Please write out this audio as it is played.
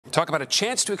Talk about a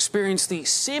chance to experience the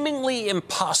seemingly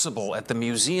impossible at the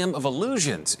Museum of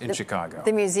Illusions in Chicago.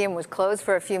 The museum was closed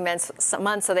for a few months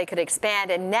so they could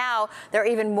expand, and now there are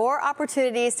even more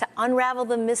opportunities to unravel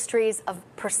the mysteries of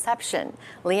perception.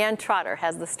 LeeAnn Trotter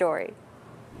has the story.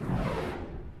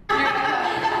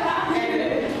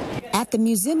 At the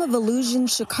Museum of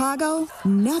Illusions, Chicago,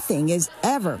 nothing is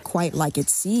ever quite like it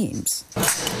seems.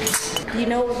 You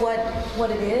know what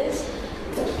it is?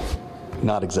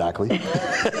 Not exactly.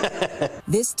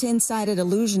 This 10-sided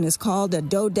illusion is called a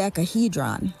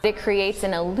dodecahedron. It creates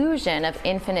an illusion of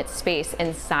infinite space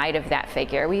inside of that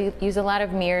figure. We use a lot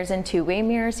of mirrors and two-way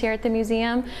mirrors here at the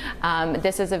museum.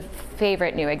 This is a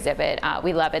favorite new exhibit.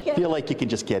 We love it. I feel like you can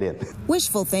just get in.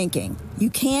 Wishful thinking. You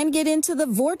can get into the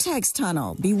vortex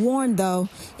tunnel. Be warned, though,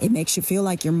 it makes you feel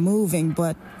like you're moving,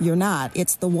 but you're not.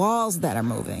 It's the walls that are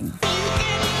moving.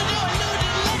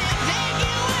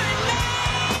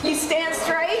 You stand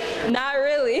straight? Not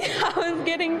really. I was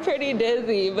getting pretty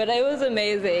dizzy, but it was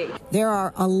amazing. There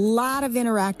are a lot of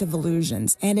interactive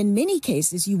illusions, and in many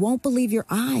cases, you won't believe your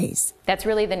eyes. That's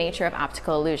really the nature of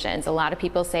optical illusions. A lot of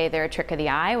people say they're a trick of the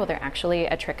eye. Well, they're actually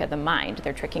a trick of the mind.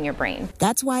 They're tricking your brain.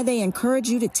 That's why they encourage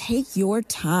you to take your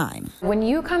time. When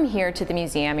you come here to the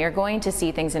museum, you're going to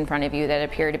see things in front of you that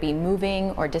appear to be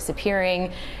moving or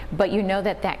disappearing, but you know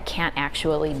that that can't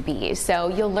actually be. So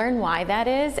you'll learn why that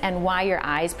is and why your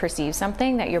eyes perceive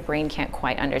something that your brain can't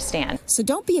quite understand. So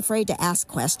don't be afraid to ask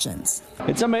questions.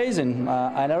 It's amazing.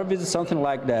 I never visited something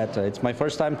like that. It's my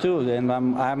first time too, and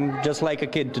I'm just like a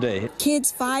kid today.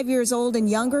 Kids 5 years old and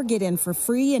younger get in for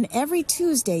free, and every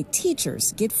Tuesday,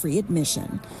 teachers get free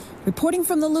admission. Reporting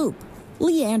from the Loop,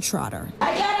 LeeAnn Trotter.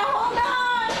 I gotta hold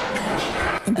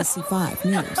on! NBC5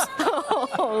 News.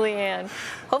 Oh, LeeAnn.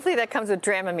 Hopefully that comes with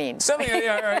Dramamine. Something,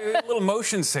 a little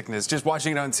motion sickness just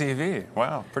watching it on TV.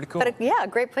 Wow, pretty cool. But yeah, a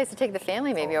great place to take the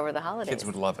family maybe over the holidays. Kids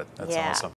would love it. That's yeah. awesome.